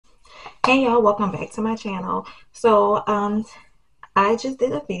Hey y'all, welcome back to my channel. I just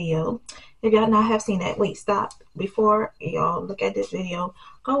did a video. If y'all not have seen that, wait, stop. Before y'all look at this video,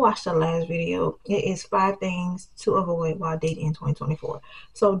 go watch the last video. It is 5 things to avoid while dating in 2024.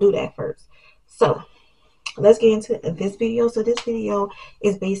 So do that first. So let's get into this video. So this video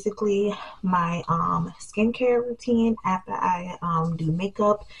is basically my skincare routine after I do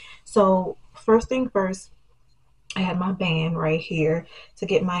makeup. So first thing first, I have my band right here to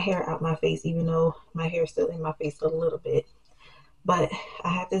get my hair out my face, even though my hair is still in my face a little bit. But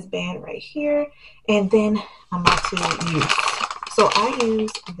I have this band right here, and then I'm about to use. So I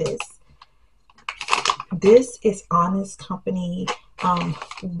use this. This is Honest Company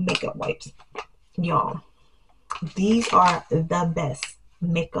makeup wipes, y'all. These are the best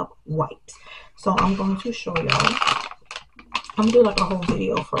makeup wipes. So I'm going to show y'all. I'm gonna do like a whole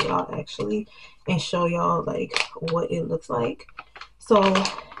video for y'all actually, and show y'all like what it looks like. So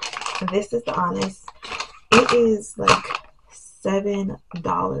this is the Honest. It is like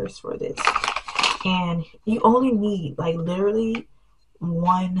 $7 for this, and you only need like literally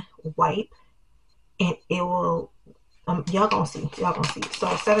one wipe, and it will. Y'all gonna see. Y'all gonna see. So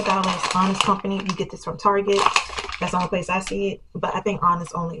 $7, Honest Company. You get this from Target. That's the only place I see it. But I think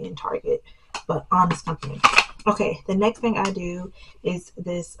Honest only in Target. But Honest Company. Okay. The next thing I do is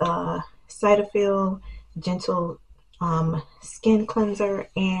this Cetaphil Gentle Skin Cleanser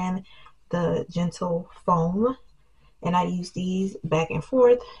and the Gentle Foam, and I use these back and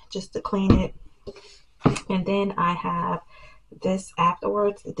forth just to clean it. And then I have this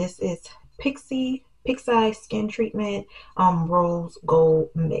afterwards. This is Pixi Skin Treatment Rose Gold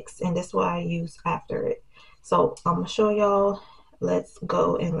Mix, and this is what I use after it. So I'm gonna show y'all. Let's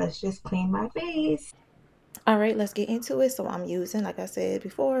go and let's just clean my face. All right, let's get into it. So I'm using, like I said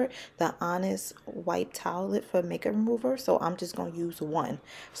before, the Honest White Towelette for makeup remover. So I'm just going to use one.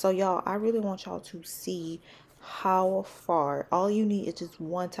 So y'all, I really want y'all to see how far, all you need is just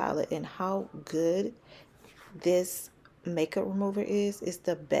one towelette, and how good this makeup remover is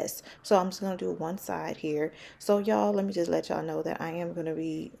the best. So I'm just going to do one side here. So y'all, let me just let y'all know that I am going to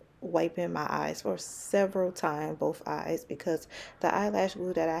be wiping my eyes for several times, both eyes, because the eyelash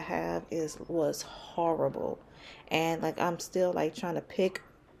glue that I have was horrible, and like I'm still like trying to pick.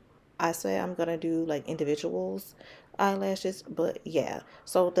 I say I'm gonna do like individuals eyelashes, but yeah.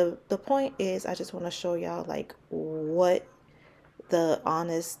 So the point is, I just want to show y'all like what the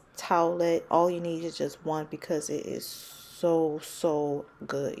Honest towelette, all you need is just one, because it is so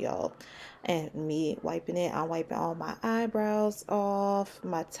good, y'all. And me wiping it, I'm wiping all my eyebrows off,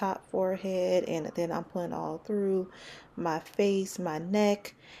 my top forehead, and then I'm putting all through my face, my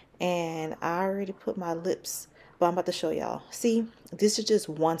neck, and I already put my lips, but I'm about to show y'all. See, this is just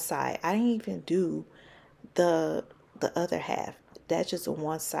one side. I didn't even do the the other half. That's just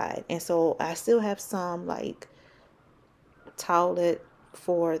one side. And so I still have some like towelette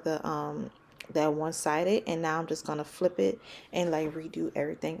for the that one-sided, and now I'm just gonna flip it and like redo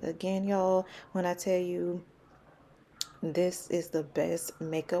everything again, y'all. When I tell you this is the best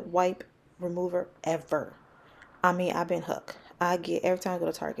makeup wipe remover ever, I mean, I've been hooked. I get, every time I go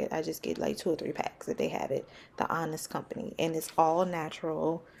to Target, I just get like 2 or 3 packs if they have it. The Honest Company, and it's all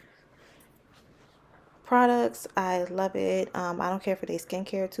natural products. I love it. I don't care for their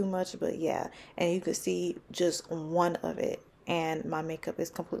skincare too much, but yeah. And you could see just one of it, and my makeup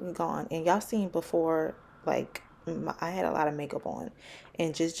is completely gone. And y'all seen before, like I had a lot of makeup on,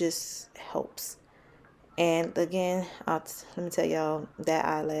 and just helps. And again, let me tell y'all, that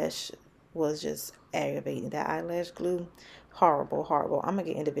eyelash was just aggravating. That eyelash glue, horrible, horrible. I'm gonna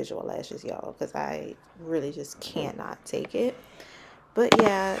get individual lashes, y'all, because I really just cannot take it. But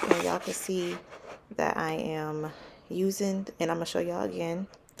yeah, and y'all can see that I am using, and I'm gonna show y'all again.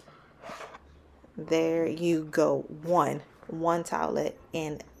 There you go. One towelette,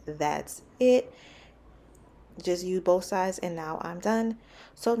 and that's it. Just use both sides, and now I'm done.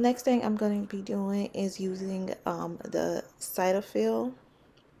 So next thing I'm going to be doing is using the Cetaphil,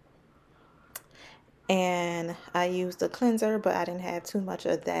 and I used the cleanser, but I didn't have too much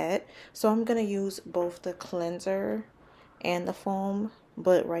of that, so I'm going to use both the cleanser and the foam,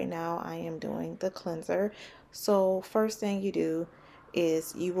 but right now I am doing the cleanser. So first thing you do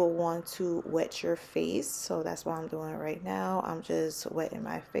is you will want to wet your face, so that's what I'm doing right now. I'm just wetting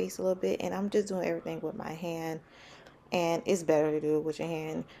my face a little bit, and I'm just doing everything with my hand, and it's better to do it with your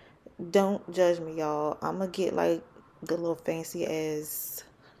hand. Don't judge me, y'all. I'm gonna get like the little fancy as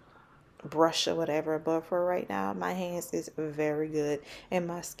brush or whatever, but for right now my hands is very good, and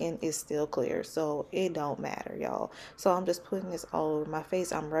my skin is still clear, so it don't matter, y'all. So I'm just putting this all over my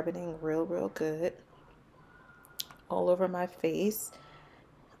face. I'm rubbing it real good all over my face.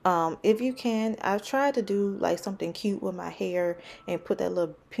 If you can, I've tried to do like something cute with my hair and put that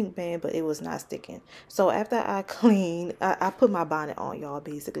little pink band, but it was not sticking. So after I clean, I put my bonnet on, y'all,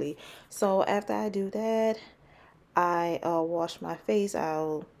 basically. So after I do that, I wash my face.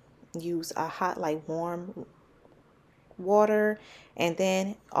 I'll use a hot, like warm water, and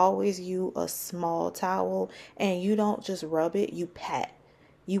then always use a small towel, and you don't just rub it, you pat.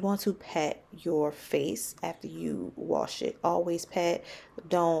 You want to pat your face after you wash it. Always pat.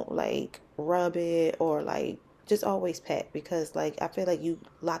 Don't like rub it, or like just always pat, because like I feel like you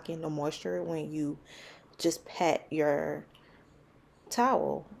lock in the moisture when you just pat your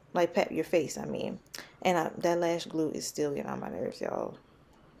towel, like pat your face, I mean. And that lash glue is still getting on my nerves, y'all.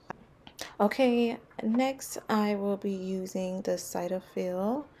 Okay, next I will be using the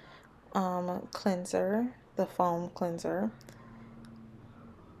Cetaphil cleanser, the foam cleanser.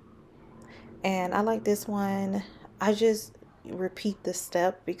 And I like this one. I just repeat the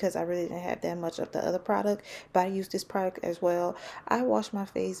step because I really didn't have that much of the other product, but I use this product as well. I wash my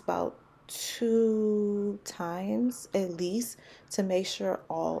face about 2 times at least to make sure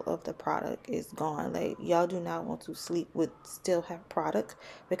all of the product is gone. Like, y'all do not want to sleep with still have product,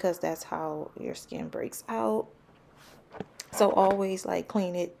 because that's how your skin breaks out. So always like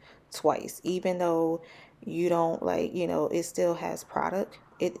clean it twice, even though you don't like, it still has product.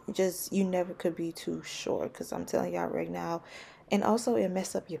 It just, you never could be too sure, because I'm telling y'all right now. And also it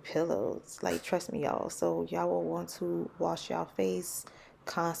mess up your pillows. Like, trust me, y'all. So y'all will want to wash y'all face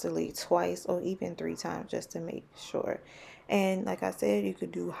constantly twice or even 3 times just to make sure. And like I said, you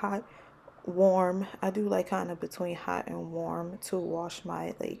could do hot, warm. I do like kind of between hot and warm to wash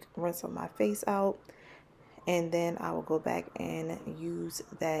my, like, rinse my face out, and then I will go back and use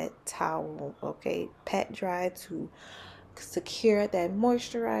that towel, okay, pat dry to secure that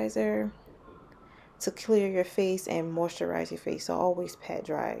moisturizer, to clear your face and moisturize your face. So always pat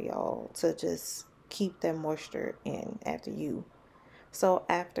dry, y'all, to just keep that moisture in after you. So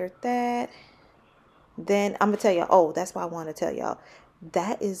after that, then I'm gonna tell y'all, oh, that's why I want to tell y'all,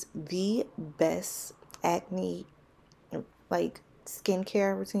 that is the best acne, like,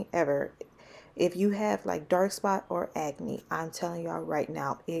 skincare routine ever. If you have like dark spot or acne, I'm telling y'all right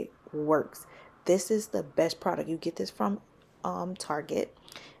now, it works. This is the best product. You get this from Target,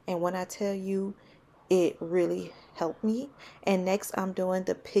 and when I tell you, it really helped me. And next I'm doing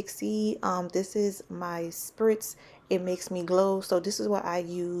the Pixi. This is my spritz. It makes me glow. So this is what I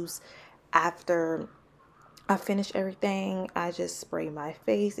use after I finish everything. I just spray my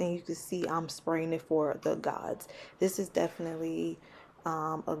face, and you can see I'm spraying it for the gods. This is definitely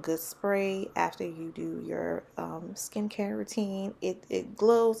a good spray after you do your skincare routine. It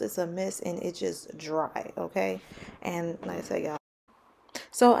glows, it's a mist, and it just dry, okay? And like I said, y'all,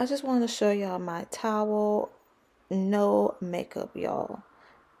 so I just want to show y'all my towel. No makeup, y'all.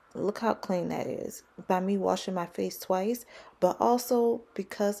 Look how clean that is by me washing my face twice, but also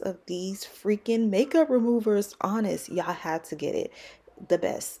because of these freaking makeup removers. Honest, y'all had to get it. The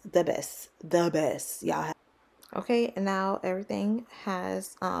best, the best, the best. Y'all have. Okay, now everything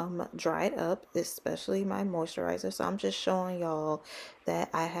has dried up, especially my moisturizer. So I'm just showing y'all that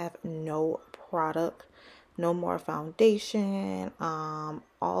I have no product, no more foundation.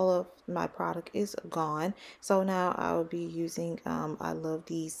 All of my product is gone. So now I will be using I love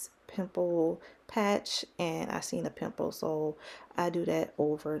these pimple patch, and I seen a pimple, so I do that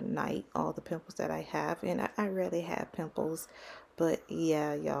overnight, all the pimples that I have. And I rarely have pimples, but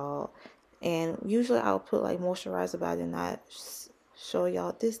yeah, y'all. And usually I'll put like moisturizer, but I did not show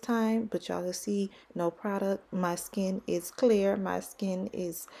y'all this time. But y'all will see no product. My skin is clear. My skin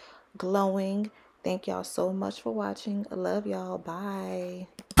is glowing. Thank y'all so much for watching. I love y'all. Bye.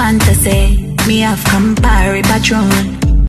 Fantasy, me have Campari Patron.